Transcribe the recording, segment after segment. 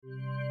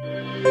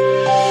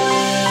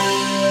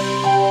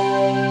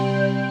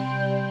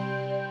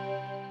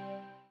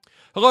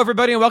Hello,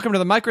 everybody, and welcome to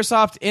the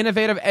Microsoft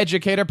Innovative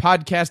Educator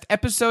Podcast,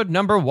 episode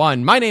number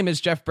 1. My name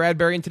is Jeff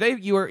Bradbury, and today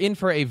you are in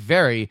for a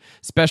very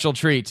special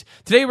treat.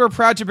 Today, we're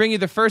proud to bring you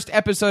the first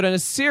episode in a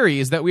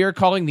series that we are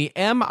calling the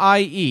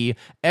MIE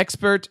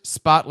Expert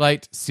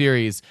Spotlight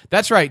Series.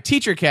 That's right,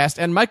 TeacherCast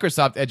and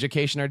Microsoft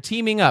Education are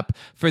teaming up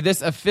for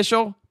this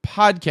official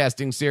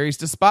podcasting series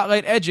to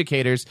spotlight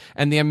educators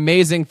and the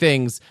amazing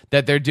things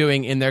that they're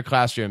doing in their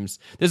classrooms.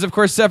 There's, of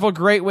course, several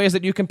great ways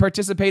that you can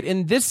participate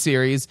in this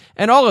series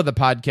and all of the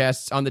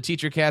podcasts on the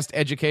TeacherCast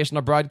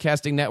Educational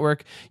Broadcasting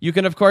Network. You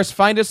can, of course,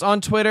 find us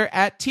on Twitter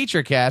at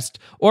TeacherCast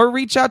or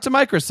reach out to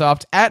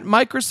Microsoft at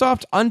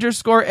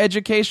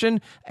Microsoft_education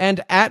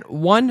and at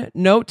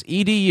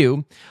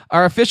OneNote.edu.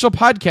 Our official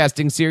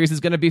podcasting series is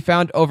going to be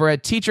found over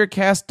at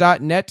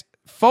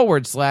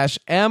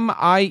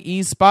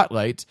teachercast.net/MIE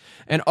Spotlight.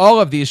 And all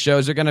of these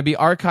shows are going to be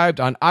archived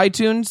on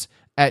iTunes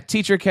at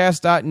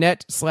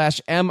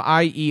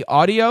teachercast.net/MIE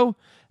Audio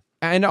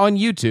and on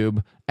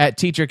YouTube at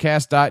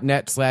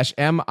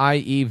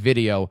teachercast.net/MIE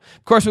Video.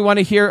 Of course, we want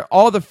to hear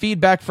all the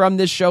feedback from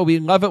this show. We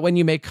love it when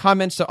you make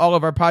comments to all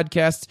of our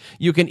podcasts.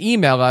 You can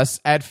email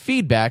us at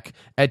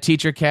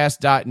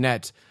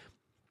feedback@teachercast.net.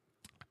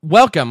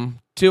 Welcome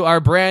to our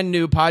brand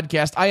new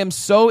podcast. I am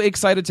so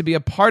excited to be a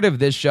part of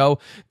this show.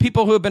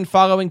 People who have been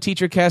following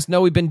TeacherCast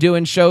know we've been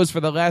doing shows for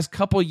the last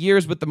couple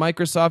years with the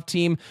Microsoft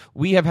team.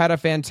 We have had a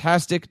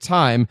fantastic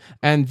time,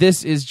 and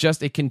this is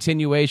just a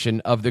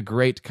continuation of the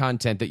great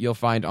content that you'll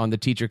find on the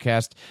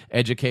TeacherCast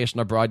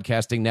Educational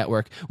Broadcasting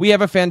Network. We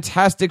have a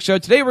fantastic show.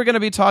 Today we're going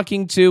to be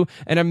talking to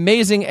an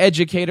amazing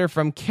educator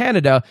from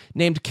Canada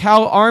named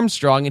Cal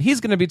Armstrong, and he's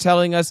going to be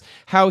telling us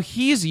how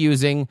he's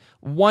using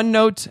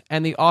OneNote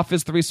and the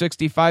Office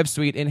 365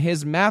 suite in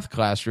his math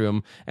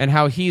classroom and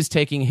how he's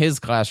taking his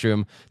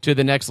classroom to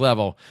the next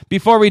level.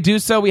 Before we do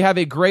so, we have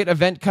a great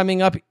event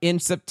coming up in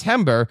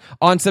September.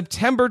 On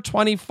September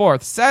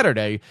 24th,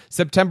 Saturday,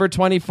 September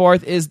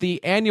 24th, is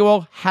the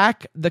annual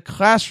Hack the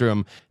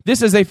Classroom.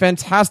 This is a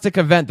fantastic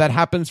event that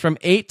happens from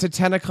 8 to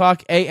 10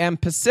 o'clock a.m.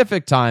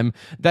 Pacific time.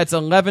 That's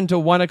 11 to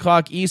 1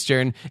 o'clock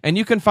Eastern. And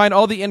you can find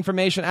all the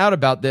information out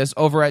about this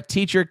over at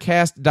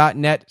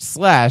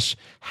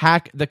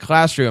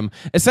teachercast.net/hacktheclassroom.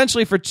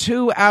 Essentially, for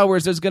 2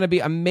 hours, there's going to be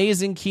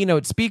amazing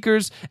keynote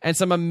speakers and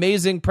some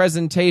amazing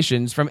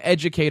presentations from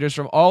educators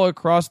from all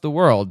across the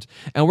world.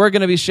 And we're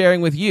going to be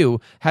sharing with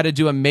you how to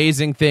do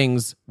amazing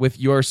things with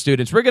your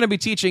students. We're going to be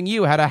teaching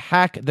you how to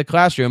hack the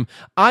classroom.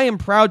 I am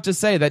proud to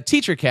say that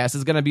TeacherCast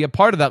is going to be a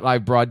part of that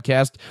live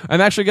broadcast. I'm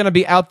actually going to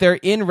be out there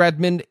in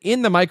Redmond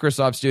in the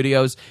Microsoft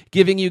studios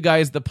giving you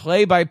guys the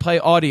play-by-play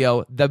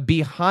audio, the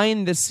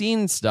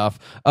behind-the-scenes stuff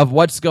of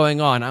what's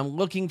going on. I'm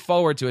looking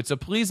forward to it. So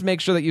please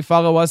make sure that you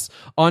follow us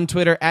on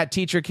Twitter at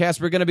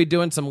TeacherCast. We're going to be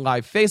doing some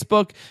live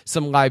Facebook,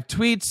 some live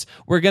tweets.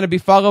 We're going to be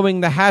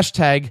following the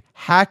hashtag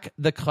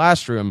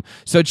 #HackTheClassroom.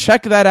 So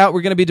check that out.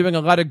 We're going to be doing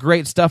a lot of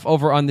great stuff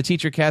over on the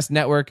TeacherCast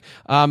network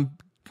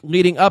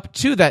leading up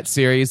to that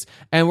series,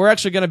 and we're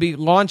actually going to be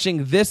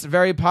launching this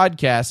very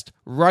podcast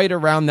right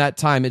around that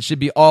time. It should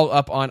be all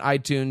up on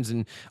iTunes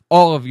and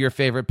all of your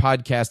favorite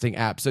podcasting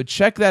apps. So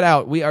check that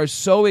out. We are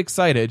so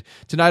excited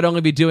to not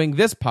only be doing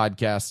this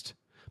podcast,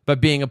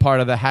 but being a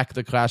part of the Hack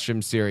the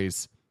Classroom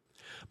series.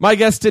 My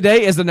guest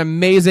today is an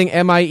amazing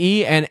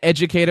MIE and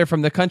educator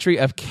from the country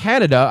of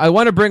Canada. I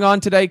want to bring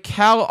on today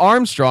Cal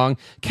Armstrong.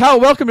 Cal,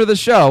 welcome to the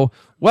show.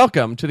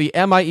 Welcome to the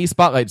MIE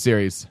Spotlight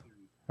series.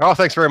 Oh,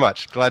 thanks very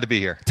much. Glad to be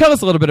here. Tell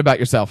us a little bit about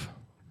yourself.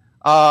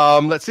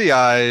 Let's see.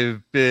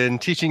 I've been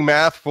teaching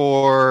math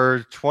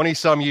for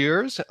 20-some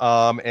years,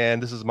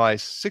 and this is my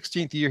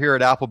 16th year here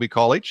at Appleby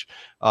College.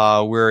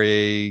 We're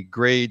a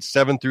grade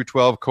 7 through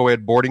 12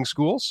 co-ed boarding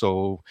school,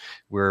 so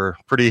we're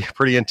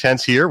pretty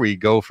intense here. We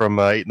go from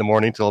 8 in the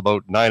morning till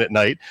about 9 at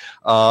night.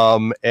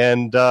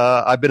 And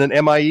I've been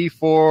an MIE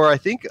for, I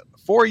think,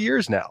 4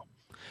 years now.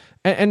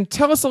 And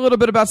tell us a little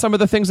bit about some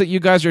of the things that you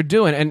guys are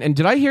doing. And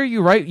did I hear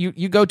you right?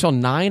 You go till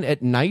 9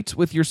 at night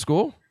with your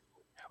school?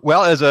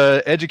 Well, as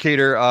an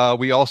educator,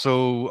 we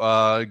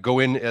also go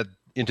into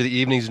the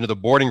evenings into the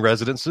boarding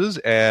residences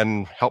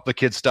and help the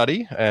kids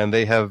study. And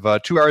they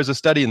have 2 hours of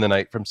study in the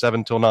night from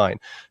 7 till 9.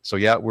 So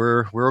yeah,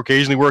 we're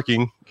occasionally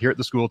working here at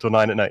the school till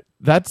 9 at night.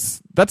 That's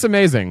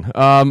amazing.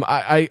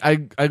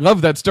 I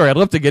love that story. I'd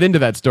love to get into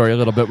that story a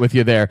little bit with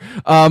you there.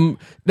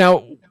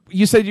 Now,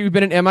 you said you've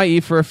been an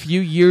MIE for a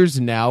few years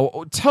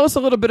now. Tell us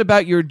a little bit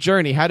about your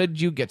journey. How did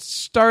you get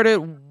started?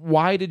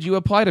 Why did you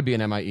apply to be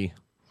an MIE?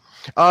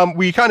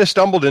 We kind of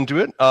stumbled into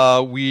it.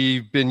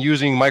 We've been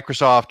using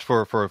Microsoft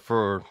for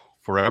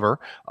forever.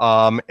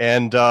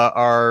 And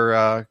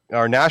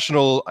our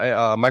national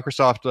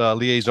Microsoft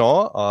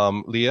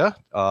liaison, Leah,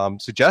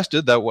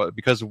 suggested that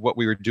because of what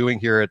we were doing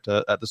here at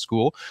the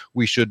school,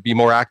 we should be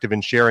more active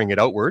in sharing it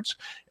outwards.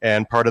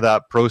 And part of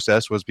that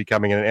process was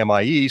becoming an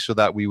MIE so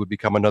that we would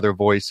become another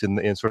voice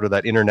in sort of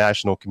that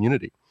international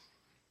community.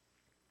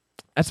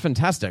 That's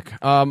fantastic.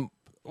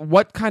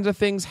 What kinds of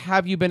things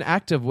have you been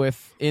active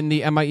with in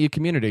the MIE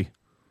community?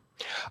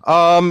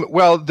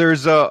 Well,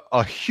 there's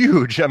a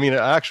huge, I mean,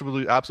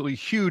 absolutely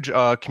huge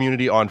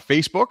community on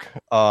Facebook,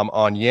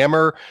 on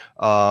Yammer,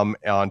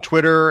 on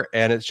Twitter,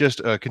 and it's just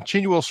a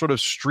continual sort of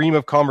stream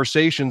of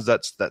conversations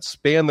that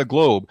span the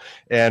globe.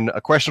 And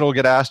a question will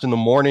get asked in the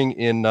morning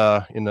in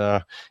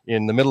the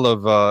middle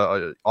of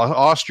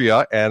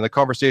Austria, and the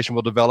conversation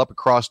will develop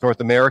across North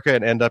America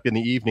and end up in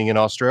the evening in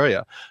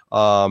Australia.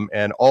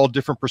 And all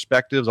different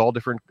perspectives, all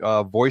different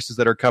voices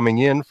that are coming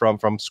in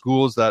from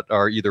schools that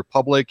are either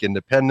public,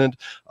 independent,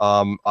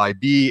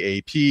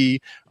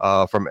 IB,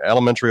 AP, from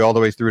elementary all the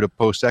way through to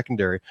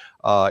post-secondary.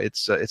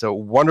 It's a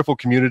wonderful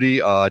community,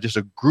 just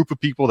a group of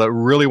people that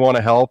really want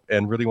to help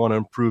and really want to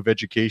improve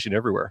education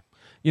everywhere.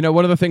 You know,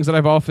 one of the things that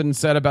I've often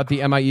said about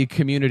the MIE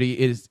community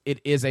is it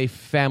is a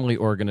family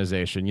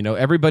organization. You know,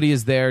 everybody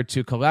is there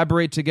to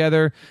collaborate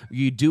together.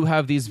 You do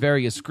have these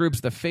various groups.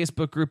 The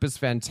Facebook group is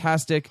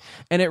fantastic.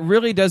 And it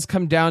really does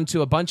come down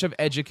to a bunch of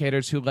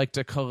educators who like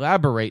to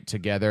collaborate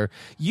together.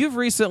 You've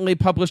recently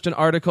published an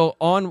article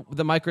on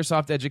the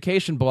Microsoft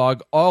Education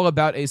blog all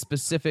about a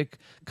specific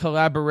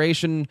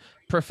collaboration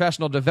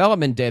professional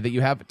development day that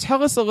you have.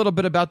 Tell us a little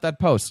bit about that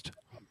post.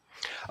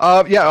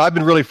 Yeah, I've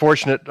been really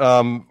fortunate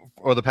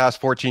over the past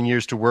 14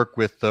 years to work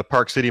with the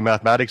Park City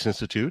Mathematics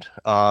Institute.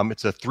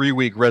 It's a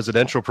 3-week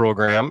residential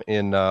program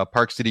in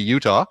Park City,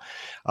 Utah.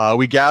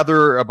 We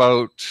gather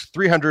about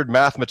 300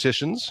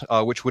 mathematicians,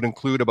 which would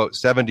include about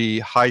 70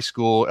 high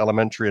school,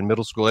 elementary, and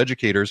middle school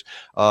educators,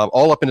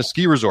 all up in a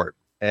ski resort.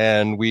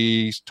 And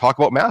we talk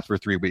about math for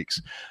 3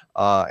 weeks.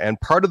 And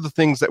part of the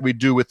things that we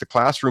do with the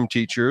classroom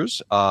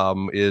teachers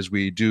is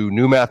we do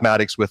new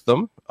mathematics with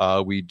them.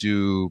 We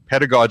do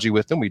pedagogy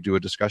with them. We do a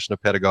discussion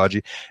of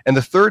pedagogy. And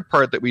the third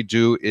part that we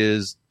do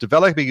is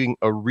developing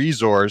a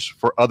resource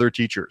for other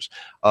teachers.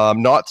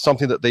 Not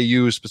something that they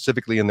use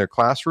specifically in their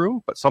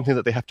classroom, but something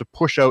that they have to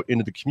push out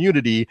into the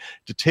community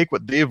to take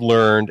what they've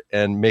learned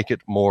and make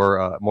it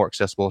more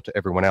accessible to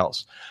everyone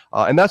else.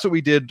 And that's what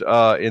we did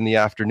in the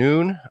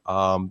afternoon.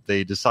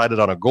 They decided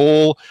on a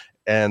goal,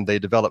 and they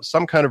developed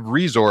some kind of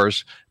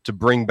resource to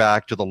bring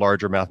back to the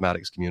larger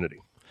mathematics community.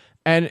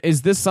 And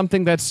is this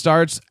something that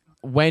starts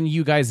when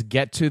you guys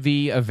get to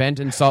the event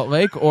in Salt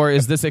Lake, or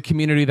is this a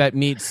community that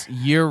meets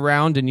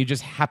year-round and you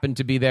just happen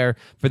to be there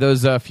for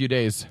those few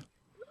days?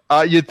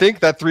 You'd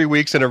think that 3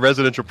 weeks in a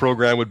residential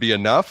program would be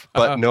enough,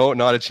 but no,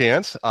 not a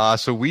chance.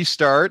 So we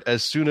start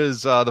as soon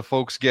as the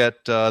folks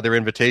get their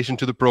invitation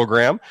to the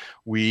program.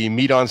 We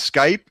meet on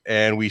Skype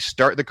and we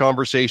start the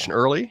conversation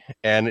early.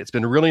 And it's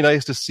been really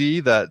nice to see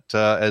that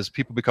as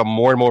people become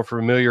more and more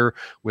familiar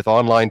with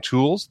online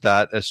tools,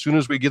 that as soon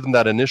as we give them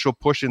that initial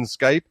push in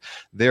Skype,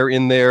 they're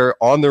in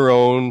there on their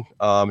own,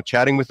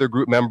 chatting with their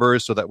group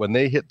members, so that when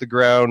they hit the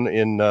ground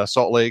in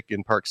Salt Lake,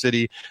 in Park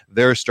City,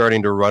 they're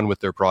starting to run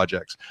with their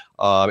projects.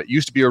 It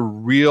used to be a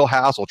real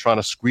hassle trying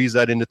to squeeze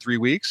that into 3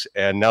 weeks.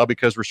 And now,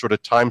 because we're sort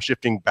of time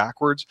shifting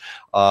backwards,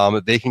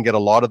 they can get a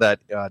lot of that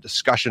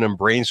discussion and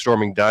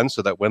brainstorming done,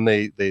 so that when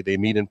they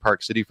meet in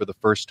Park City for the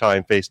first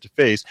time face to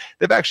face,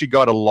 they've actually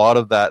got a lot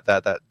of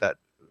that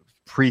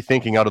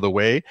pre-thinking out of the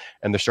way,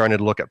 and they're starting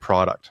to look at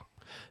product.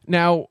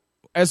 Now,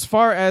 as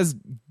far as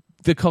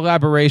the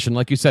collaboration,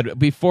 like you said,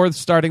 before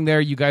starting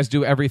there, you guys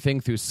do everything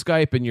through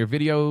Skype and your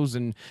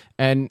videos,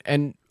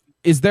 and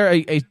is there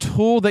a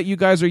tool that you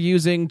guys are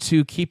using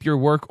to keep your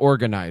work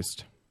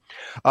organized?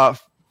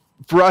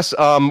 For us,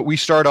 we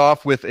start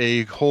off with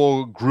a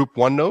whole group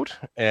OneNote,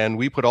 and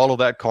we put all of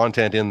that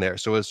content in there.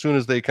 So as soon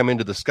as they come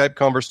into the Skype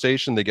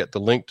conversation, they get the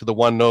link to the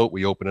OneNote.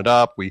 We open it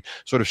up. We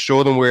sort of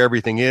show them where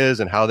everything is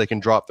and how they can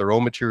drop their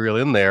own material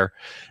in there.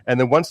 And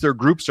then once their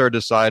groups are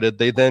decided,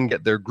 they then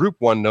get their group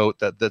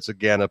OneNote that's,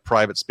 again, a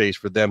private space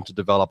for them to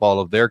develop all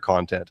of their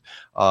content.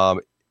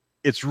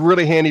 It's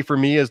really handy for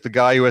me as the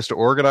guy who has to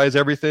organize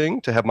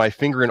everything to have my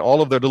finger in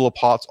all of their little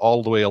pots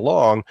all the way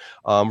along,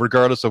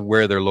 regardless of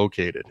where they're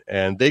located.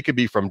 And they could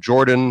be from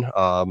Jordan,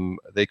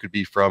 they could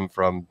be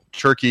from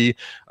Turkey,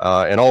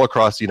 and all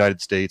across the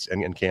United States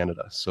and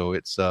Canada. So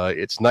it's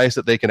nice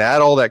that they can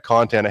add all that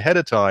content ahead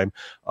of time,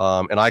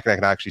 and I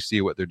can actually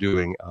see what they're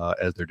doing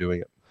as they're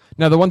doing it.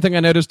 Now, the one thing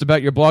I noticed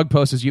about your blog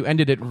post is you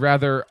ended it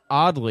rather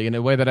oddly, in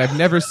a way that I've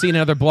never seen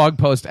another blog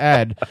post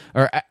end,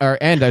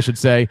 I should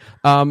say.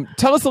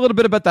 Tell us a little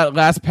bit about that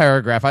last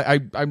paragraph.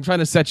 I'm trying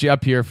to set you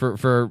up here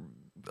for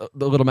a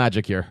little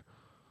magic here.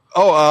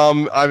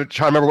 I'm trying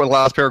to remember what the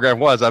last paragraph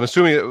was. I'm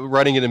assuming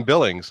writing it in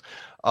Billings.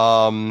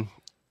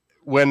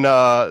 When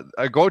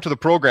I go to the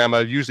program,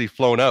 I've usually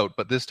flown out,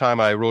 but this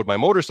time I rode my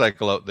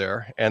motorcycle out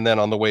there. And then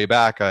on the way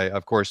back, I,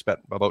 of course,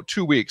 spent about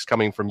 2 weeks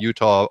coming from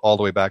Utah all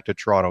the way back to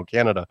Toronto,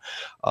 Canada.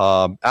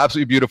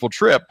 Absolutely beautiful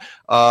trip.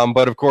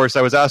 But of course,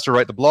 I was asked to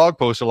write the blog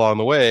post along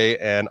the way,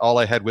 and all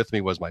I had with me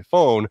was my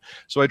phone.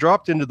 So I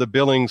dropped into the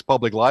Billings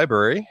Public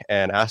Library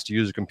and asked to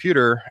use a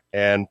computer,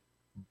 and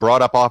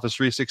brought up Office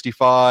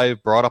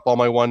 365, brought up all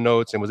my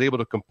OneNotes, and was able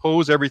to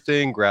compose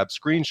everything, grab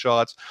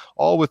screenshots,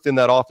 all within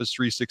that Office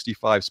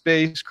 365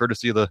 space,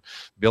 courtesy of the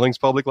Billings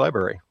Public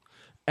Library.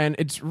 And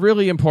it's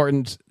really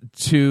important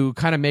to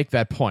kind of make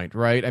that point,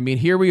 right? I mean,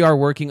 here we are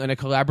working in a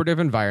collaborative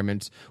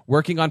environment,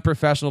 working on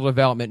professional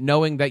development,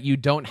 knowing that you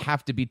don't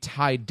have to be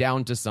tied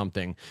down to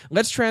something.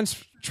 Let's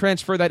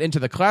transfer that into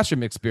the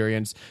classroom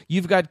experience.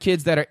 You've got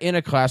kids that are in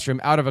a classroom,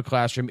 out of a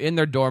classroom, in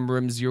their dorm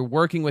rooms. You're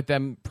working with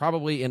them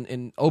probably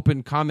in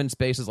open common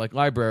spaces like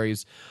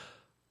libraries.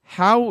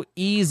 How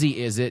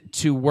easy is it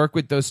to work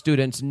with those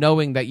students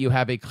knowing that you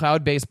have a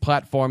cloud-based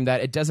platform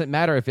that it doesn't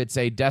matter if it's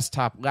a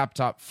desktop,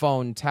 laptop,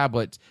 phone,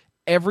 tablet,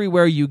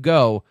 everywhere you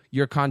go,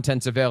 your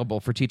content's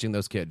available for teaching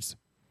those kids?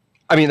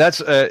 I mean,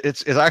 that's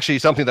it's actually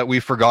something that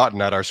we've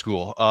forgotten at our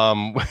school.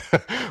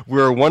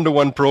 We're a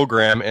one-to-one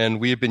program, and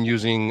we've been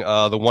using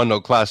the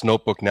OneNote class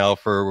notebook now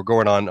we're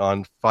going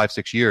on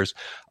 5-6 years.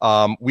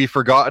 We've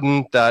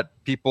forgotten that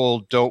people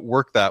don't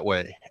work that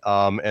way.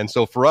 And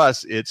so for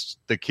us, it's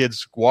the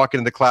kids walk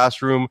into the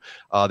classroom,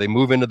 they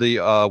move into the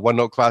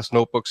OneNote class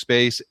notebook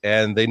space,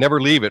 and they never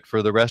leave it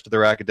for the rest of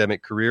their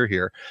academic career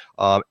here.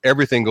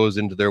 Everything goes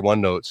into their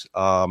OneNotes,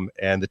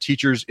 and the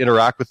teachers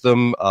interact with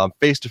them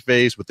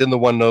face-to-face within the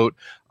OneNote,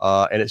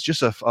 and it's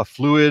just a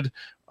fluid.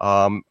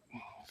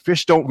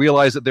 Fish don't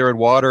realize that they're in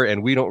water,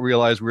 and we don't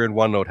realize we're in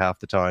OneNote half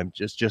the time.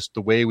 Just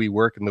the way we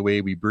work and the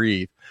way we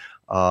breathe.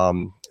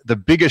 The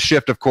biggest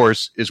shift, of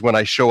course, is when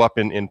I show up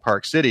in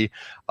Park City,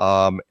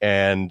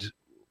 and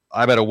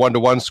I'm at a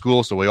one-to-one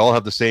school, so we all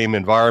have the same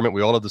environment.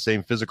 We all have the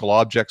same physical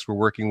objects we're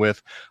working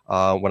with.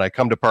 When I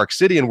come to Park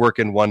City and work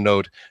in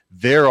OneNote,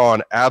 they're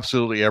on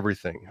absolutely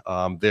everything.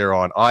 They're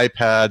on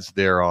iPads,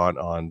 they're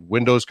on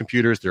Windows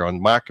computers, they're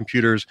on Mac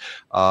computers,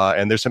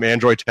 and there's some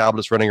Android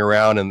tablets running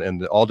around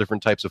and all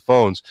different types of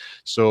phones.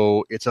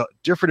 So it's a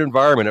different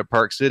environment at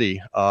Park City,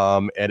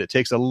 and it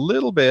takes a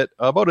little bit,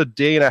 about a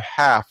day and a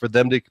half, for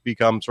them to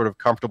become sort of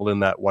comfortable in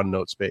that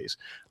OneNote space.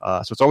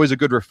 So it's always a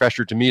good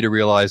refresher to me to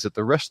realize that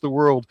the rest of the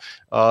world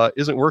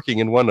isn't working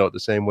in OneNote the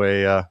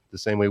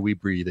same way we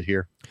breathe it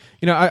here.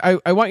 You know,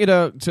 I want you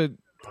to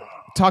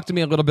talk to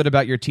me a little bit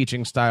about your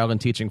teaching style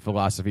and teaching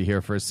philosophy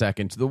here for a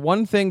second. The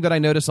one thing that I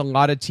notice a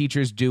lot of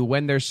teachers do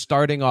when they're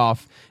starting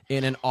off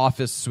in an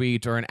Office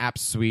suite or an app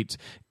suite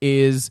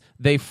is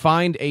they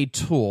find a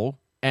tool,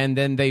 and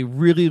then they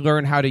really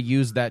learn how to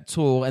use that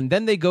tool, and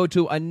then they go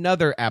to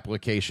another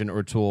application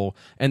or tool,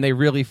 and they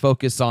really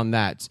focus on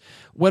that.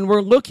 When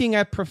we're looking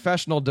at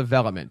professional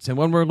development, and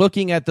when we're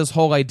looking at this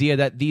whole idea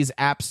that these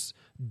apps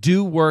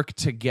do work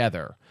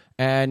together,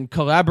 and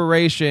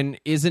collaboration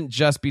isn't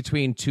just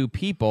between two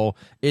people,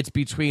 it's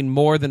between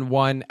more than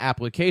one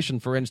application.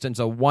 For instance,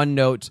 a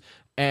OneNote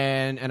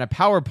and a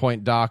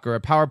PowerPoint doc, or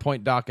a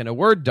PowerPoint doc and a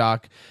Word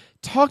doc.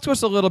 Talk to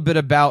us a little bit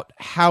about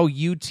how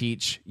you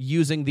teach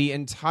using the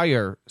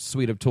entire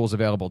suite of tools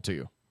available to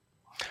you.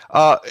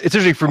 It's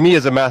interesting for me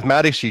as a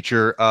mathematics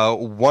teacher.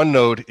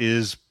 OneNote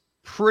is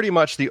pretty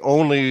much the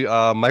only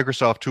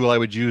Microsoft tool I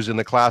would use in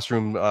the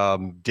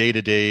classroom day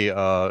to day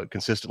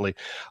consistently.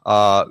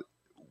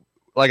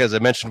 Like as I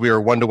mentioned, we are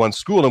a one-to-one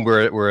school, and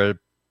we're a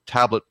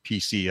tablet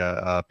PC,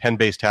 a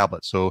pen-based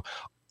tablet. So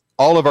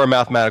all of our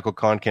mathematical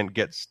content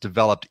gets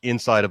developed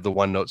inside of the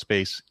OneNote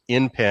space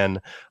in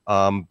pen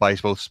by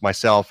both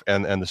myself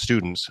and the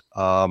students.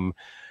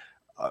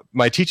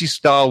 My teaching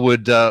style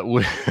would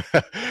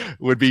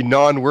be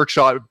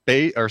non-worksheet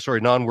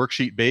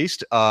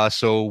based.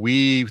 So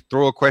we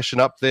throw a question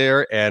up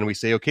there and we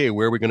say, okay,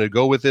 where are we going to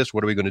go with this?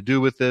 What are we going to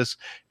do with this?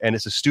 And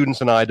it's the students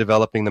and I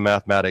developing the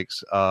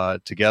mathematics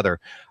together.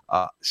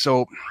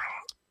 So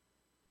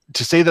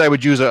to say that I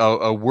would use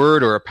a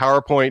Word or a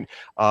PowerPoint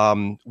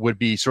would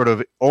be sort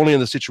of only in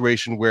the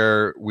situation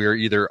where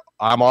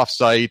I'm off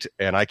site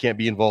and I can't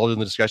be involved in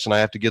the discussion. I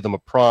have to give them a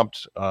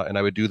prompt, and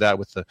I would do that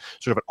with the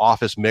sort of an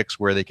office mix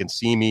where they can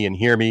see me and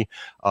hear me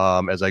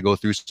as I go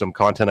through some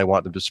content I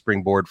want them to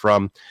springboard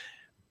from.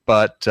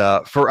 But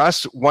for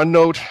us,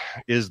 OneNote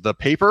is the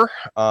paper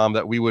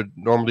that we would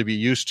normally be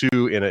used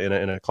to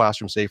in a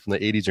classroom, say from the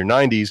 80s or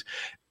 90s.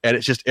 And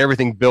it's just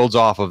everything builds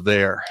off of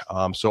there.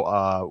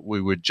 So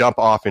we would jump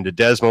off into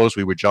Desmos.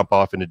 We would jump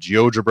off into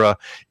GeoGebra.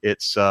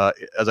 It's,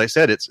 as I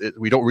said,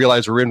 we don't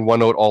realize we're in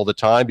OneNote all the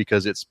time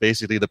because it's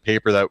basically the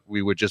paper that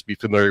we would just be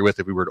familiar with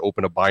if we were to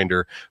open a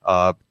binder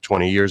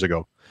 20 years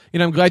ago. You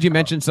know, I'm glad you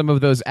mentioned some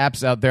of those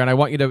apps out there, and I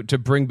want you to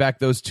bring back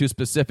those two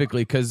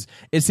specifically, because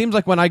it seems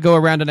like when I go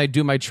around and I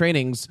do my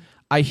trainings,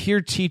 I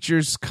hear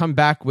teachers come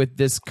back with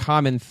this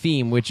common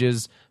theme, which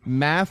is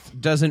math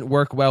doesn't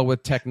work well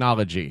with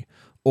technology.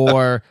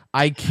 Or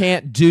I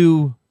can't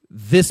do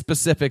this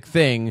specific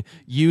thing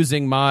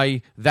using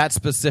that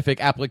specific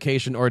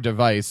application or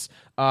device.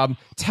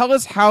 Tell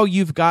us how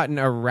you've gotten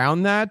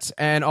around that.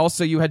 And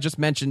also, you had just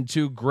mentioned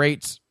two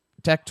great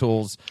tech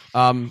tools.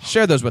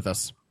 Share those with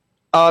us.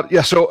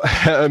 So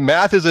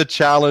math is a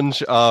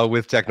challenge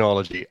with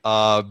technology,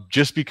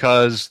 just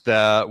because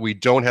we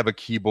don't have a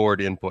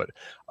keyboard input.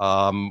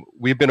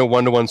 We've been a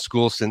one-to-one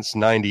school since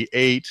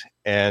 '98,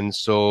 and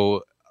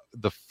so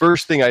the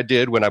first thing I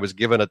did when I was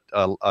given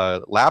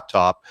a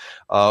laptop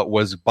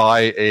was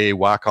buy a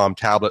Wacom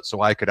tablet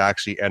so I could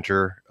actually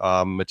enter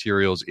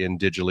materials in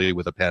digitally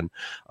with a pen.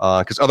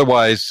 Because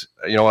otherwise,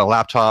 a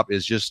laptop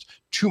is just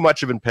too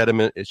much of an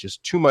impediment. It's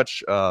just too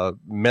much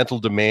mental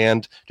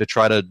demand to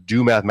try to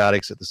do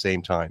mathematics at the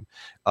same time.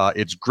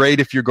 It's great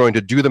if you're going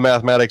to do the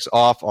mathematics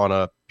off on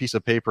a piece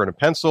of paper and a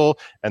pencil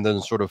and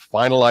then sort of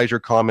finalize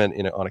your comment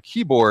on a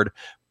keyboard.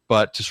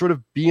 But to sort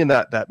of be in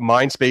that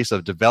mind space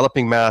of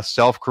developing math,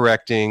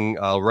 self-correcting,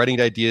 writing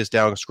ideas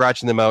down,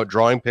 scratching them out,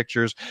 drawing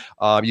pictures,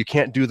 you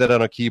can't do that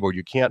on a keyboard.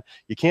 You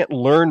can't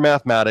learn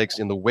mathematics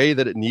in the way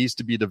that it needs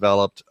to be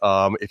developed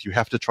if you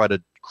have to try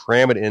to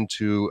cram it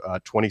into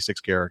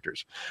 26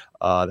 characters.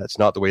 That's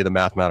not the way the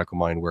mathematical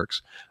mind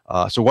works.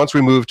 So once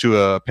we moved to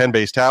a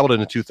pen-based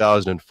tablet in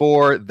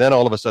 2004, then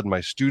all of a sudden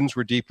my students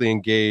were deeply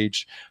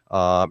engaged,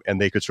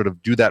 and they could sort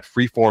of do that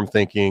free-form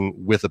thinking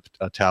with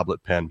a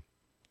tablet pen.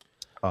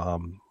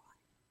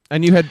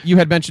 And you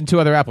had mentioned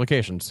two other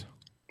applications.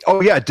 Oh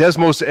yeah,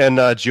 Desmos and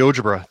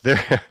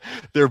GeoGebra.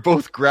 They're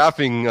both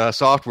graphing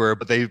software,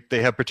 but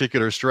they have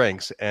particular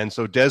strengths. And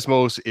so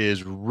Desmos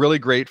is really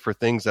great for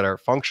things that are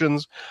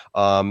functions.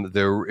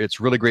 It's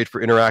really great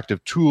for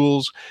interactive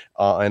tools.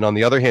 And on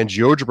the other hand,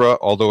 GeoGebra,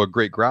 although a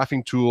great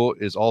graphing tool,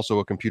 is also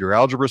a computer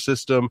algebra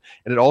system,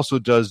 and it also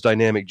does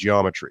dynamic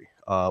geometry.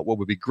 What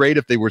would be great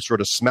if they were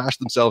sort of smash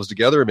themselves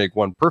together and make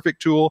one perfect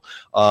tool.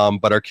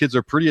 But our kids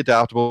are pretty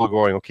adaptable,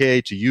 going,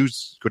 okay,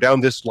 go down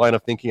this line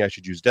of thinking, I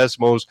should use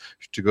Desmos.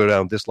 To go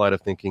down this line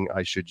of thinking,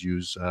 I should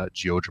use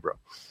GeoGebra.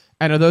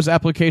 And are those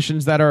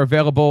applications that are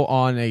available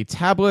on a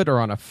tablet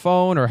or on a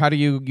phone, or how do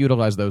you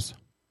utilize those?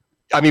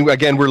 I mean,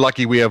 again, we're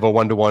lucky we have a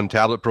one-to-one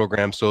tablet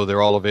program, so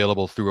they're all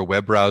available through a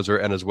web browser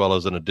and as well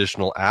as an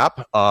additional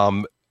app.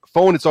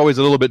 Phone, it's always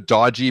a little bit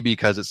dodgy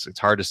because it's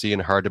hard to see and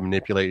hard to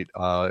manipulate.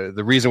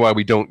 The reason why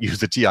we don't use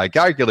the TI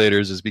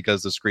calculators is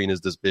because the screen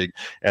is this big,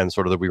 and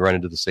sort of we run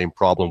into the same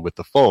problem with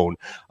the phone.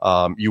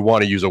 You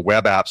want to use a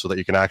web app so that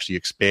you can actually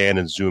expand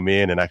and zoom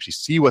in and actually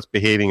see what's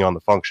behaving on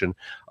the function.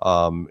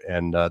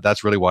 And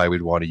that's really why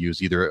we'd want to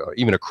use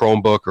even a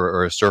Chromebook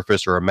or a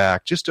Surface or a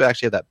Mac, just to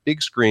actually have that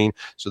big screen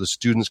so the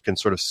students can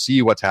sort of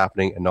see what's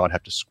happening and not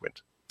have to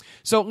squint.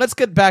 So let's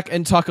get back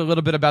and talk a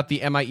little bit about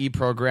the MIE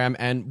program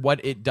and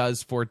what it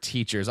does for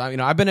teachers.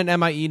 I've been in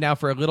MIE now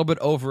for a little bit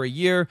over a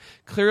year.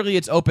 Clearly,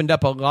 it's opened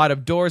up a lot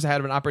of doors. I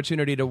had an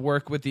opportunity to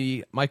work with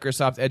the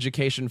Microsoft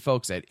Education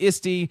folks at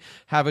ISTE,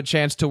 have a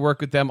chance to work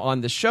with them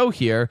on the show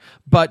here.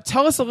 But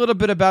tell us a little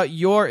bit about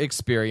your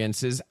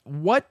experiences.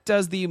 What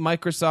does the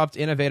Microsoft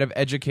Innovative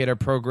Educator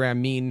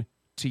program mean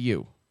to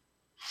you?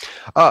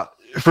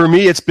 For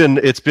me, it's been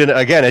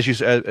again,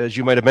 as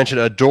you might have mentioned,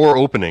 a door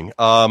opening.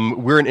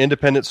 We're an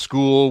independent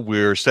school.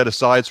 We're set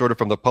aside sort of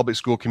from the public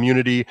school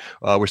community.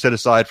 We're set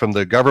aside from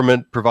the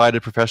government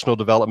provided professional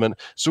development.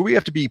 So we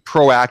have to be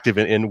proactive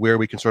in where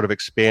we can sort of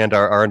expand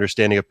our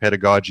understanding of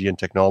pedagogy and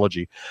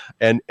technology.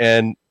 And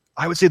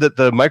I would say that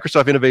the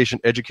Microsoft Innovation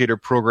Educator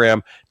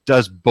program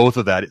does both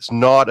of that. It's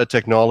not a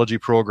technology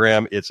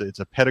program. It's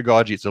a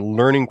pedagogy. It's a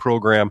learning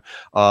program,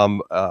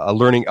 a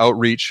learning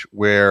outreach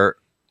where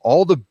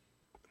all the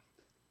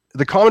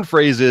common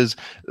phrase is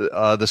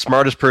the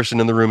smartest person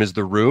in the room is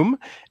the room.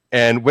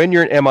 And when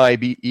you're in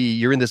MIBE,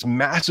 you're in this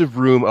massive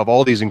room of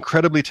all these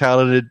incredibly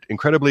talented,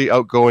 incredibly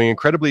outgoing,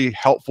 incredibly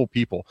helpful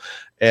people.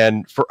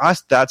 And for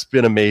us, that's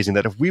been amazing,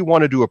 that if we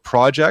want to do a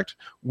project,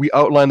 we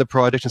outline the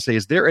project and say,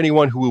 is there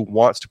anyone who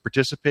wants to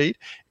participate?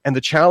 And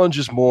the challenge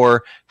is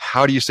more,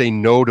 how do you say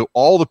no to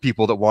all the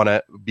people that want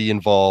to be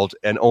involved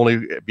and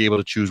only be able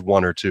to choose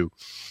one or two?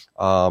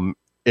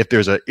 If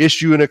there's an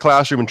issue in a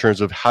classroom in terms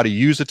of how to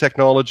use the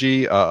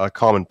technology, a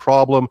common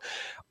problem,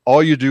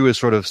 all you do is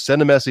sort of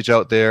send a message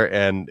out there,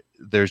 and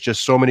there's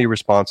just so many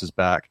responses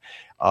back.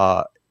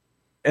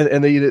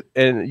 And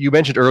you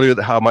mentioned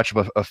earlier how much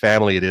of a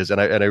family it is,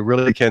 and I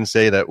really can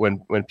say that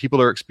when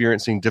people are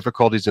experiencing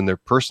difficulties in their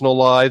personal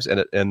lives,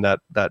 and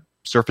that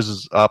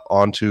surfaces up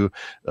onto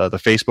the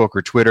Facebook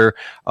or Twitter,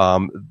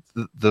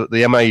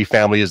 the MIE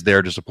family is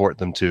there to support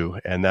them too,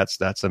 and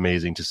that's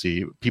amazing to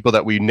see. People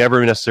that we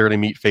never necessarily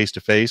meet face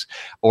to face,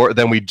 or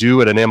then we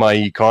do at an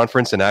MIE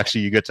conference, and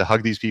actually you get to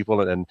hug these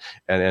people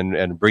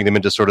and bring them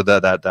into sort of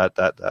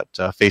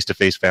that face to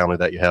face family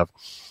that you have.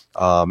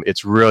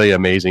 It's really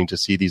amazing to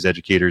see these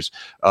educators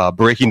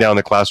breaking down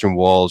the classroom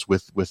walls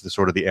with the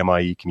sort of the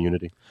MIE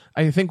community.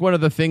 I think one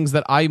of the things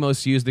that I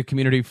most use the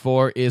community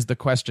for is the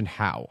question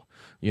how.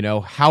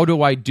 How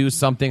do I do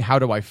something? How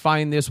do I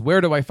find this?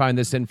 Where do I find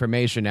this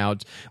information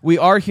out? We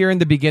are here in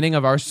the beginning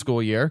of our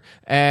school year,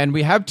 and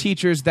we have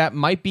teachers that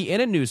might be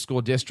in a new school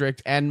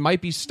district and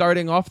might be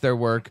starting off their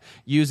work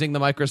using the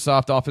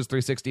Microsoft Office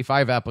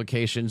 365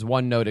 applications,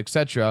 OneNote,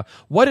 etc.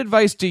 What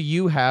advice do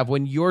you have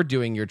when you're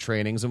doing your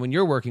trainings and when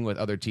you're working with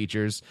other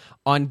teachers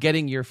on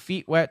getting your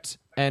feet wet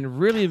and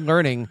really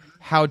learning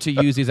how to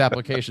use these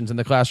applications in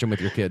the classroom with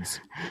your kids?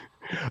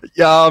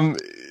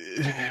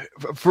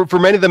 For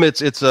many of them,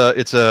 it's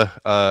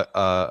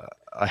a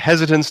a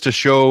hesitance to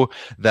show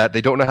that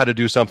they don't know how to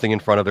do something in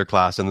front of their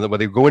class, and when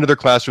they go into their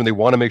classroom, they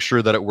want to make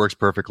sure that it works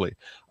perfectly.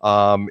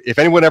 If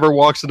anyone ever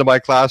walks into my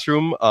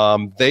classroom,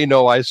 they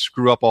know I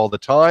screw up all the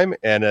time,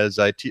 and as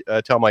I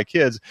tell my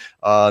kids,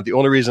 the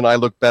only reason I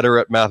look better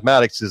at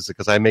mathematics is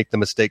because I make the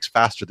mistakes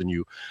faster than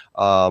you.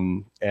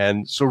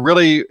 And so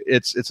really,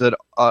 it's an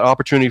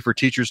opportunity for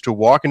teachers to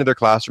walk into their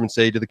classroom and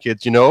say to the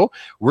kids,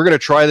 we're going to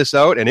try this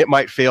out, and it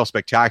might fail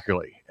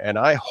spectacularly. And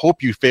I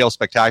hope you fail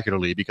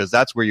spectacularly, because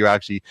that's where you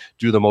actually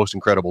do the most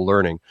incredible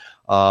learning.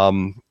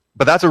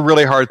 But that's a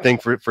really hard thing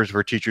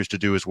for teachers to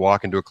do, is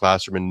walk into a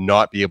classroom and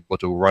not be able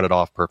to run it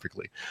off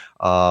perfectly.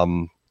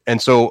 And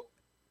so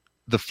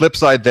the flip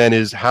side then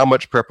is, how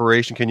much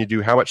preparation can you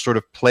do? How much sort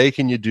of play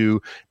can you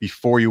do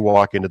before you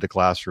walk into the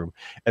classroom?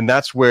 And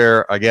that's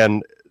where,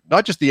 again,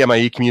 not just the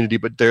MIE community,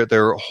 but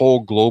their whole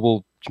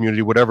global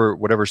community,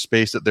 whatever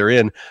space that they're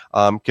in,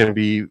 can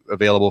be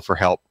available for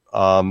help.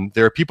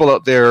 There are people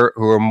out there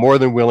who are more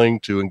than willing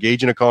to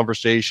engage in a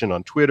conversation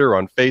on Twitter,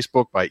 on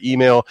Facebook, by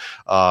email,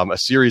 a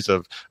series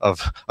of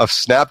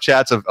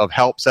Snapchats of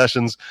help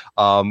sessions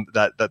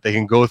that they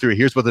can go through.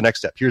 Here's what the next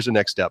step. Here's the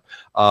next step.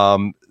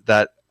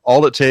 That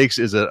all it takes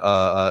is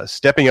a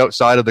stepping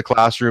outside of the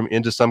classroom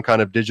into some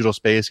kind of digital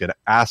space and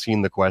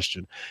asking the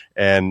question.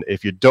 And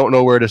if you don't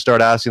know where to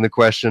start asking the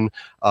question,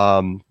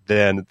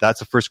 then that's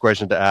the first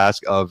question to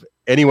ask of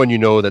anyone you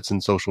know that's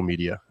in social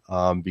media.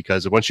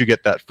 Because once you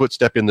get that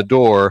footstep in the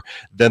door,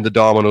 then the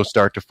dominoes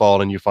start to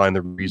fall and you find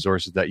the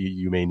resources that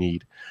you may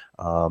need.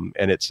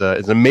 And it's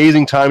an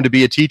amazing time to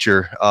be a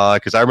teacher,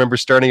 because I remember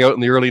starting out in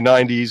the early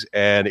 90s,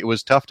 and it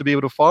was tough to be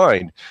able to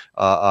find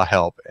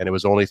help. And it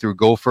was only through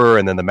Gopher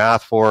and then the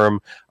Math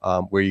Forum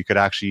where you could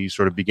actually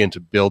sort of begin to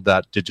build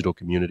that digital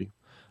community.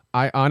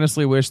 I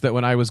honestly wish that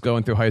when I was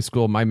going through high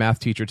school, my math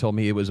teacher told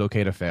me it was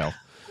okay to fail,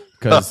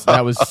 because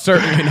that was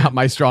certainly not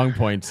my strong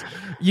points.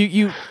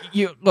 You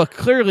look,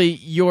 clearly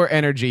your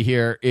energy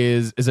here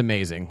is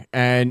amazing,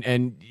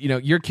 and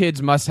your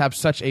kids must have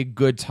such a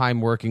good time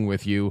working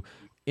with you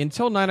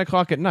until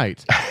 9:00 at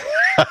night.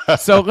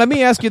 So let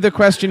me ask you the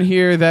question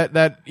here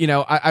that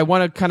I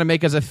want to kind of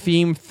make as a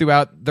theme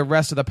throughout the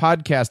rest of the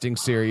podcasting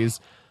series.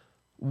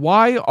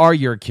 Why are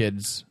your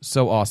kids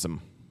so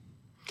awesome?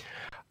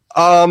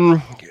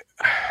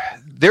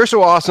 They're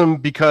so awesome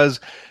because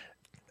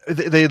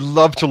they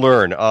love to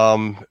learn.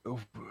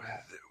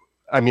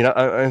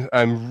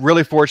 I'm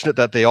really fortunate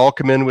that they all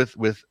come in with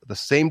the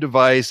same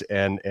device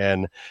and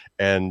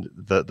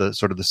the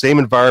sort of the same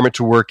environment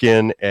to work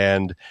in,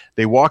 and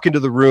they walk into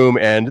the room,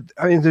 and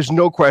there's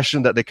no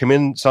question that they come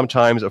in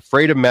sometimes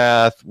afraid of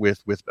math,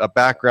 with a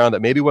background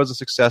that maybe wasn't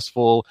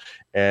successful,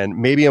 and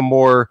maybe a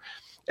more,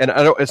 and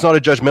it's not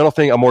a judgmental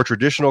thing, a more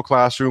traditional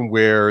classroom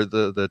where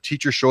the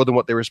teacher showed them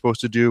what they were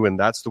supposed to do, and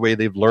that's the way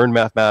they've learned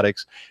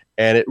mathematics.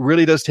 And it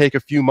really does take a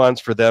few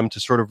months for them to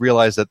sort of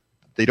realize that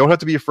they don't have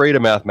to be afraid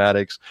of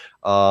mathematics,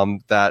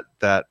 that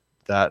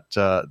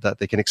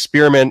they can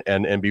experiment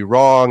and be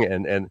wrong,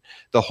 and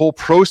the whole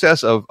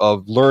process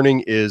of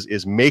learning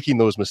is making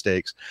those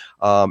mistakes.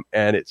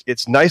 And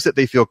it's nice that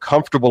they feel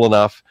comfortable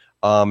enough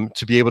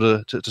to be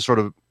able to sort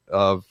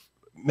of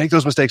make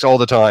those mistakes all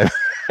the time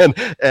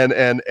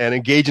and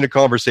engage in a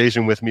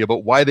conversation with me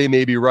about why they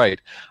may be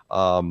right.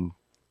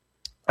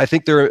 I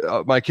think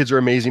my kids are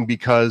amazing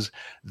because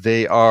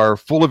they are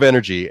full of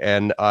energy.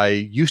 And I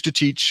used to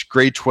teach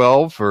grade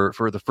 12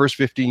 for the first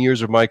 15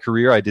 years of my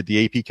career. I did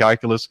the AP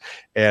Calculus,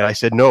 and I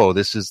said, no,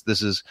 this is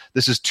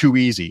too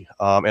easy.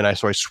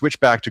 So I switched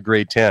back to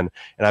grade 10,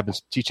 and I've been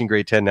teaching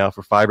grade 10 now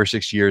for 5 or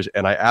 6 years,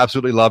 and I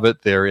absolutely love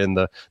it. They're in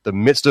the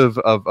midst of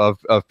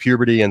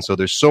puberty, and so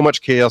there's so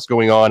much chaos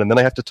going on. And then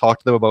I have to talk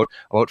to them about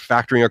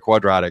factoring a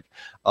quadratic.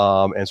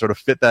 And sort of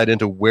fit that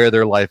into where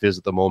their life is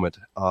at the moment,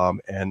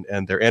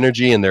 and their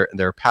energy and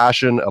their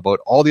passion about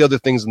all the other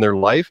things in their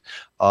life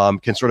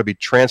can sort of be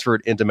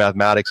transferred into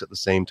mathematics at the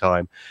same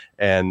time.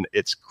 And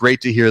it's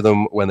great to hear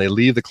them when they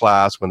leave the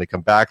class, when they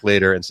come back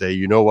later and say,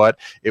 you know what,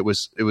 it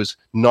was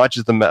not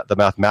just the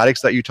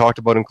mathematics that you talked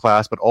about in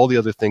class, but all the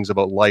other things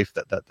about life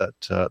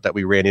that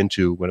we ran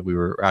into when we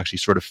were actually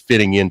sort of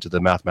fitting into the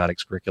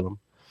mathematics curriculum.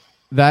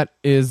 That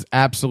is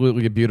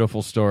absolutely a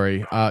beautiful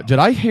story. Did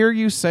I hear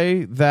you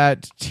say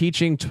that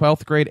teaching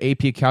 12th grade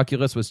AP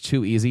Calculus was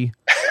too easy?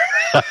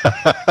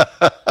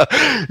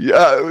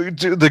 Yeah,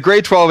 the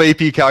grade 12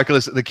 AP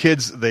Calculus, the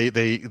kids,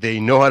 they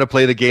know how to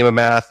play the game of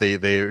math.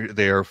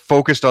 They are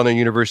focused on their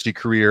university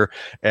career,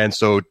 and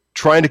so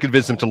trying to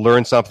convince them to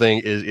learn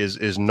something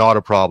is not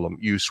a problem.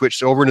 You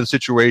switch over into the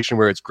situation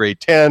where it's grade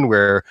 10,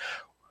 where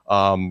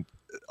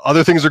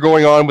other things are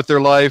going on with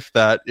their life,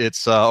 that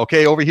it's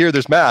okay, over here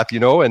there's math,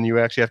 and you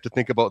actually have to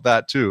think about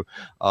that too.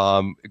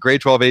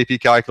 Grade 12 AP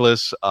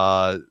Calculus,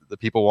 the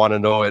people want to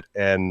know it,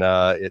 and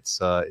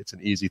it's an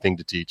easy thing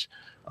to teach.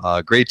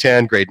 Grade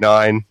 10, grade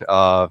 9,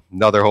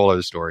 another whole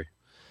other story.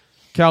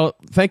 Cal,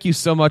 thank you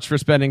so much for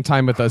spending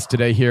time with us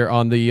today here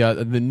on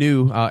the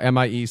new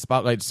MIE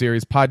Spotlight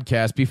Series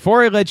podcast.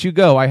 Before I let you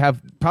go, I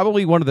have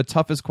probably one of the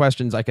toughest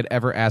questions I could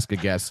ever ask a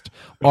guest.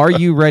 Are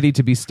you ready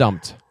to be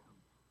stumped?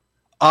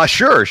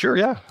 Sure,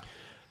 yeah.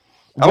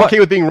 I'm okay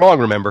with being wrong,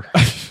 remember?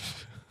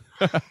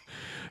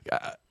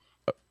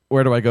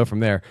 Where do I go from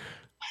there?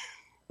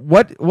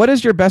 What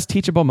is your best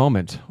teachable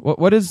moment?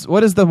 What is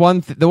the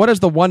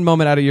one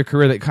moment out of your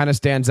career that kind of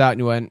stands out and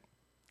you went,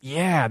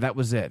 yeah, that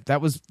was it.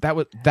 That was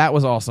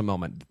awesome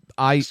moment.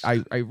 I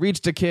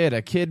reached a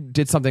kid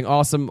did something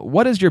awesome.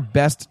 What is your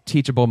best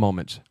teachable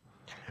moment?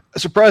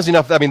 Surprisingly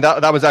enough, I mean,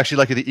 that was actually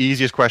like the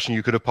easiest question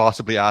you could have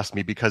possibly asked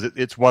me, because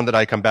it's one that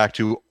I come back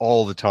to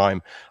all the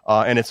time.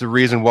 And it's the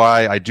reason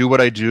why I do what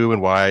I do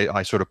and why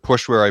I sort of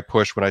push where I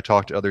push when I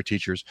talk to other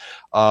teachers.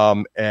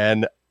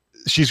 And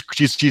she's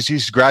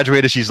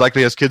graduated. She's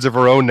likely has kids of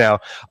her own now.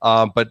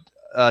 But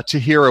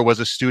Tahira was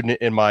a student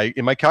in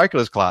my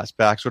calculus class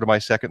back sort of my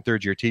second,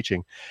 third year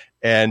teaching.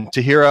 And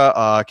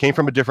Tahira came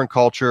from a different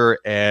culture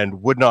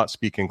and would not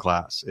speak in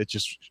class.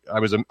 I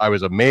was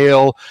a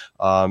male,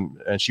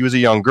 and she was a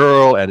young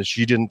girl, and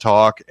she didn't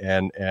talk,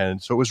 and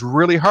so it was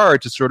really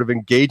hard to sort of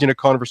engage in a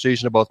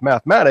conversation about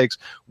mathematics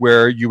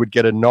where you would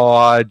get a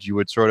nod, you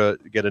would sort of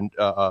get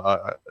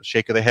a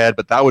shake of the head,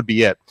 but that would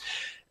be it.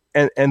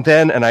 And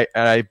then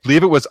I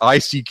believe it was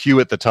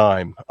ICQ at the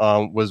time,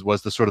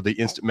 was the sort of the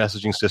instant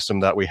messaging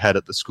system that we had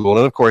at the school,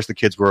 and of course the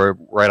kids were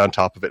right on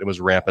top of it. It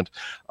was rampant.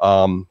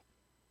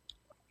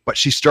 But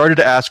she started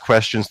to ask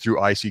questions through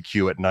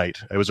ICQ at night.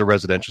 It was a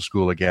residential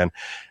school again.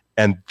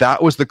 And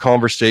that was the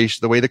conversation,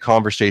 the way the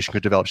conversation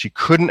could develop. She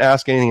couldn't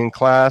ask anything in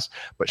class,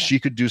 but she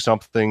could do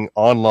something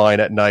online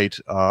at night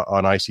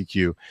on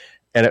ICQ.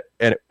 And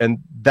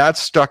that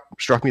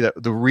struck me that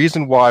the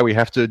reason why we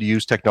have to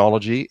use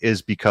technology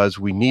is because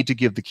we need to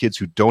give the kids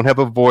who don't have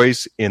a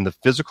voice in the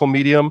physical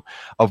medium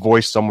a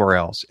voice somewhere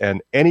else.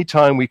 And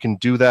anytime we can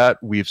do that,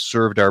 we've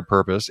served our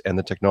purpose, and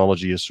the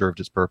technology has served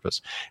its purpose.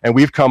 And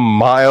we've come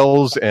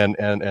miles and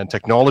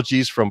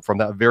technologies from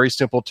that very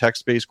simple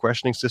text-based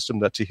questioning system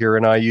that Tahira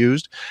and I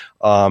used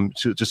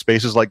to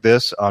spaces like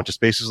this, to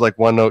spaces like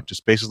OneNote, to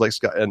spaces like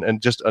Sky,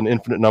 and just an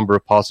infinite number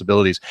of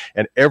possibilities.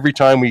 And every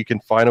time we can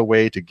find a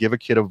way to give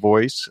a kid a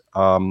voice,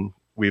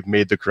 we've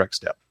made the correct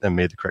step and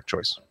made the correct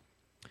choice.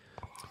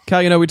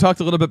 Cal, we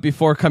talked a little bit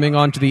before coming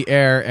onto the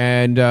air,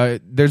 and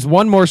there's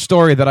one more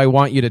story that I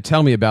want you to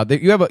tell me about.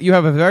 You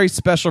have a very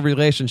special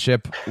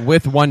relationship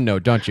with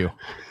OneNote, don't you?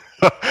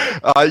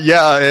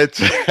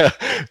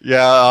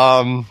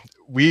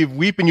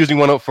 We've been using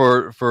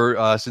OneNote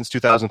for since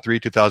 2003,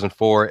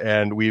 2004,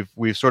 and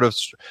we've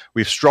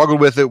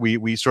struggled with it.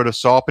 We sort of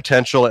saw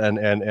potential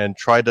and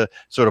tried to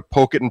sort of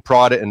poke it and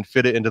prod it and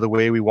fit it into the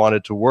way we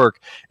wanted to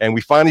work. And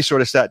we finally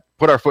sort of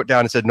put our foot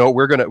down and said, no,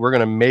 we're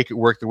gonna make it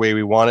work the way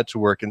we want it to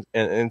work,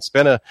 and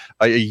spent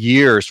a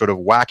year sort of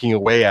whacking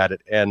away at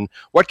it. And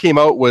what came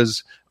out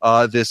was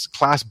this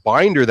class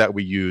binder that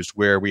we used,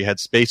 where we had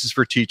spaces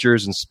for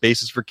teachers and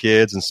spaces for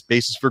kids and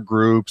spaces for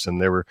groups,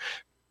 and there were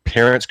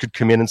parents could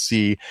come in and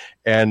see,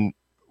 and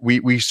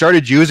we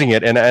started using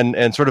it,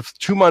 and sort of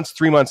 2 months,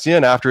 3 months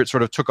in, after it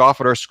sort of took off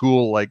at our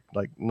school like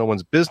no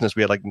one's business,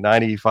 we had like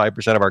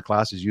 95% of our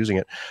classes using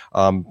it,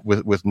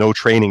 with no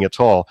training at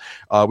all.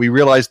 We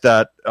realized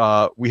that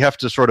we have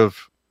to sort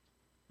of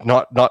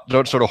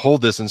don't sort of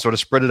hold this and sort of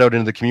spread it out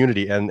into the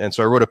community. And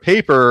so I wrote a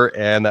paper,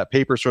 and that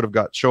paper sort of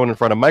got shown in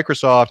front of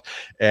Microsoft,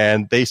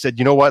 and they said,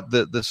 you know what,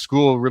 the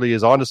school really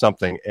is onto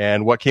something.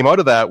 And what came out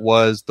of that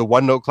was the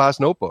OneNote class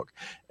notebook.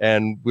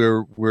 And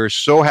we're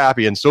so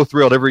happy and so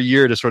thrilled every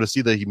year to sort of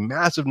see the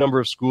massive number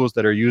of schools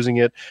that are using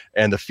it.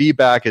 And the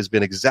feedback has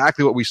been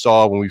exactly what we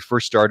saw when we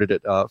first started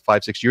it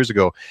 5-6 years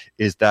ago,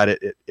 is that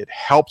it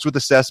helps with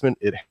assessment,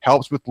 it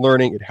helps with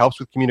learning, it helps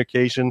with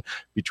communication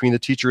between the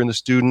teacher and the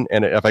student.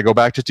 And if I go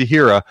back to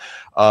Tahira,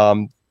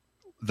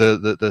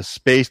 the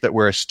space that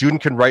where a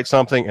student can write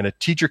something and a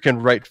teacher can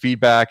write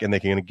feedback, and they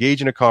can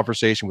engage in a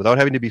conversation without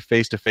having to be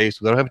face to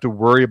face, without having to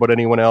worry about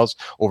anyone else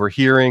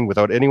overhearing,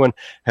 without anyone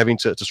having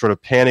to sort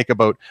of panic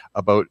about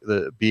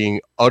the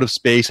being out of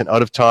space and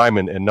out of time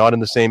and not in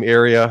the same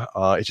area.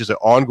 It's just an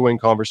ongoing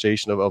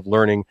conversation of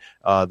learning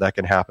that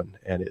can happen.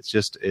 And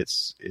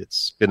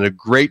it's been a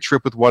great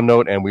trip with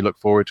OneNote, and we look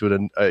forward to it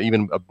in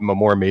even a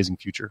more amazing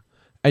future.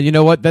 And you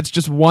know what? That's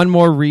just one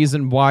more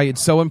reason why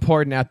it's so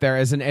important out there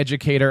as an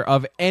educator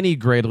of any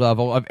grade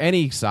level, of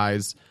any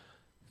size.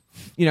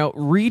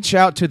 Reach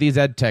out to these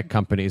ed tech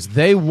companies.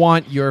 They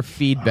want your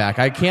feedback.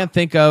 I can't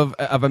think of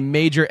a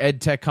major ed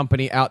tech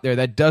company out there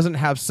that doesn't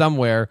have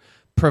somewhere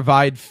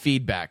provide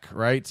feedback,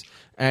 right?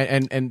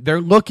 And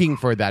they're looking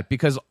for that,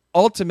 because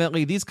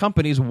ultimately these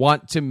companies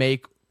want to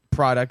make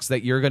products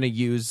that you're going to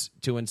use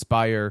to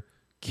inspire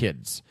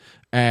kids.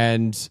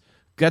 And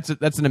that's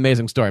an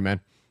amazing story,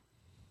 man.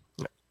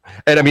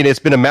 And I mean, it's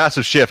been a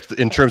massive shift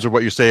in terms of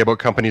what you say about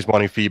companies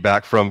wanting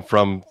feedback from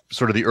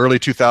sort of the early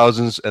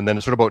 2000s, and then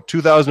sort of about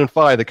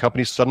 2005, the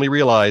companies suddenly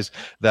realized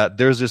that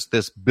there's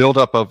this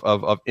buildup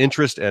of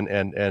interest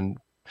and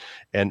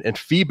and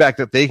feedback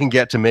that they can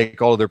get to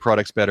make all of their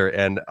products better.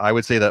 And I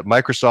would say that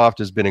Microsoft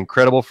has been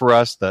incredible for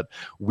us, that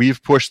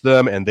we've pushed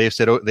them and they've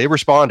said, they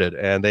responded,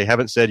 and they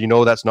haven't said,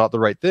 that's not the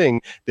right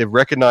thing. They've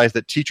recognized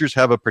that teachers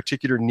have a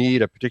particular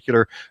need, a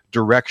particular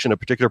direction, a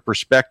particular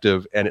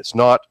perspective. And it's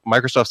not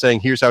Microsoft saying,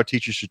 here's how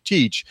teachers should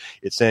teach.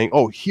 It's saying,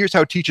 oh, here's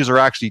how teachers are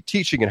actually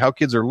teaching and how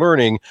kids are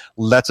learning.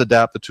 Let's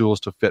adapt the tools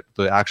to fit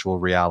the actual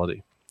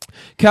reality.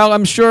 Cal,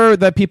 I'm sure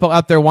that people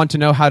out there want to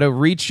know how to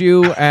reach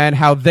you and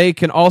how they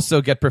can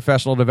also get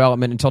professional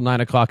development until 9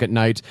 o'clock at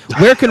night.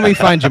 Where can we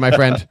find you, my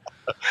friend?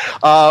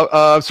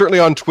 Certainly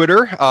on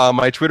Twitter.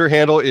 My Twitter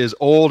handle is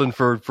old and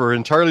for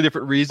entirely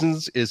different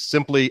reasons is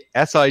simply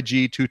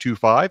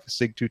SIG225,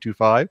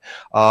 SIG225.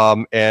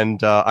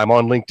 And I'm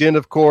on LinkedIn,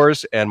 of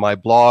course, and my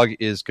blog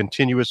is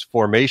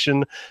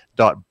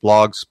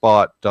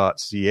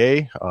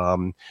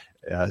continuousformation.blogspot.ca.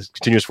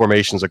 Continuous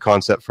formation is a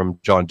concept from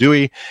John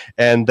Dewey.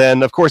 And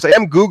then, of course, I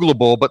am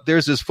Googleable, but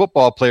there's this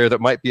football player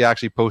that might be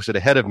actually posted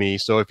ahead of me.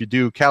 So if you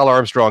do Cal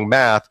Armstrong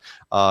math,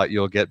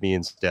 you'll get me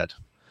instead.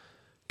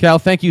 Cal,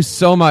 thank you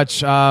so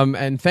much.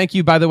 And thank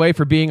you, by the way,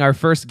 for being our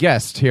first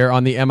guest here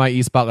on the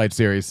MIE Spotlight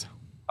series.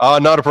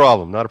 Not a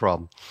problem. Not a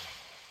problem.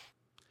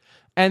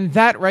 And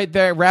that right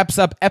there wraps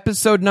up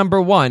episode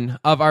number 1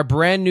 of our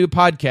brand new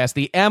podcast,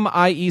 the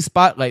MIE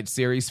Spotlight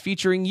series,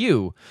 featuring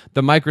you,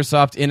 the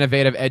Microsoft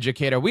Innovative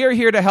Educator. We are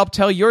here to help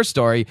tell your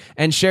story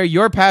and share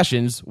your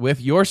passions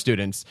with your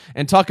students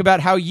and talk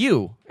about how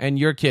you and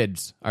your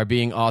kids are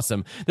being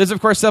awesome. There's, of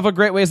course, several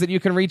great ways that you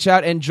can reach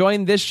out and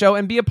join this show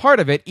and be a part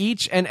of it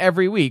each and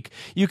every week.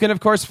 You can, of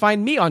course,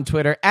 find me on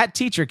Twitter at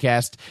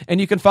TeacherCast, and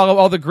you can follow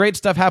all the great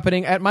stuff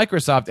happening at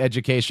Microsoft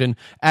Education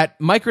at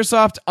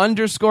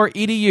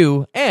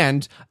Microsoft_edu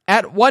and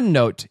at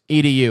OneNote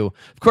edu.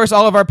 Of course,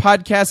 all of our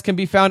podcasts can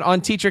be found on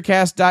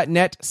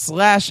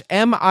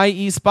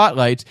teachercast.net/MIE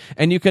Spotlight,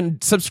 and you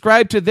can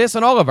subscribe to this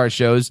and all of our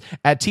shows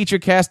at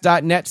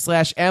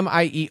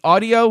teachercast.net/MIE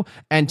Audio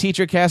and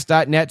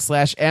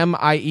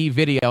teachercast.net/MIE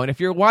Video. And if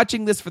you're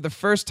watching this for the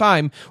first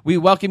time, we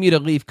welcome you to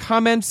leave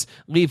comments,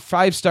 leave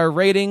 5-star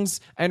ratings,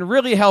 and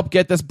really help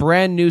get this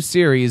brand new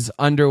series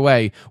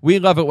underway. We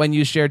love it when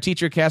you share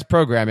TeacherCast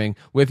programming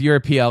with your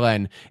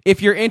PLN.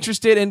 If you're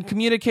interested in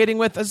communicating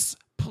with us,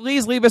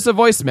 please leave us a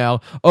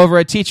voicemail over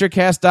at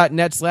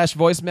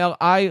teachercast.net/voicemail.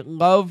 I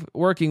love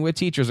working with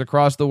teachers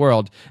across the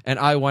world, and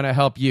I want to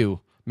help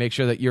you make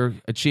sure that you're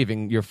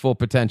achieving your full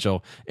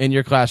potential in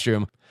your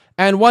classroom.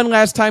 And one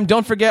last time,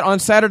 don't forget, on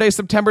Saturday,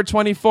 September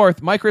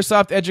 24th,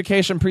 Microsoft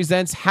Education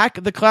presents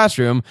Hack the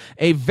Classroom,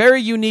 a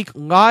very unique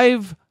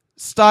live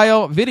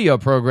style video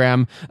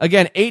program.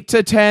 Again, 8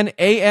 to 10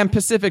 a.m.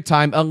 Pacific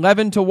time,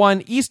 11 to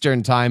 1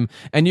 Eastern time.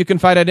 And you can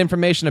find out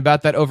information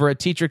about that over at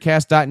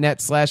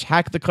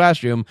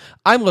teachercast.net/hacktheclassroom.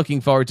 I'm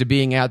looking forward to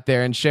being out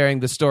there and sharing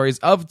the stories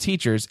of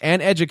teachers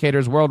and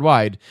educators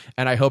worldwide.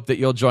 And I hope that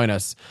you'll join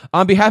us.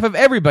 On behalf of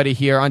everybody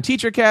here on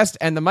TeacherCast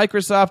and the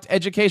Microsoft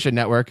Education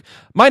Network,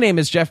 my name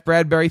is Jeff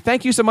Bradbury.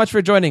 Thank you so much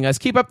for joining us.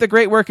 Keep up the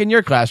great work in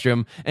your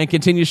classroom and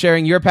continue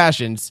sharing your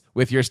passions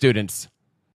with your students.